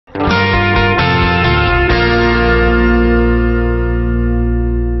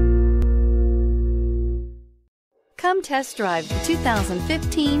Come test drive the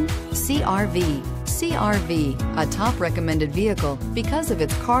 2015 CR-V. CR-V, a top recommended vehicle because of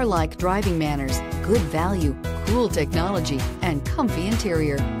its car-like driving manners, good value, cool technology, and comfy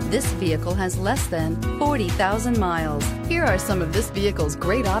interior. This vehicle has less than 40,000 miles. Here are some of this vehicle's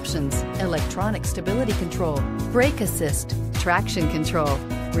great options: electronic stability control, brake assist, traction control,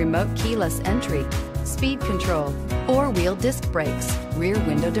 remote keyless entry, speed control, four-wheel disc brakes, rear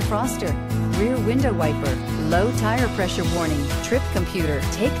window defroster, rear window wiper, low tire pressure warning, trip computer.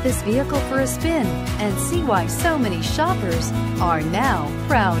 Take this vehicle for a spin and see why so many shoppers are now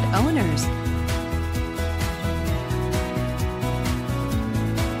proud owners.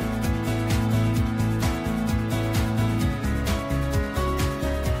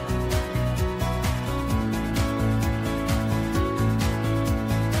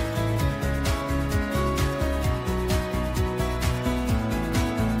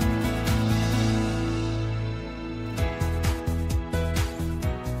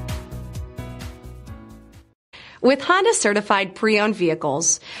 With Honda certified pre-owned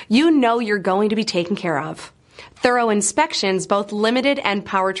vehicles, you know you're going to be taken care of. Thorough inspections, both limited and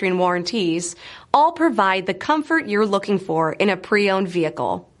powertrain warranties, all provide the comfort you're looking for in a pre-owned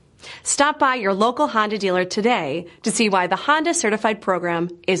vehicle. Stop by your local Honda dealer today to see why the Honda certified program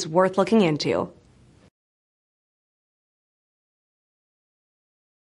is worth looking into.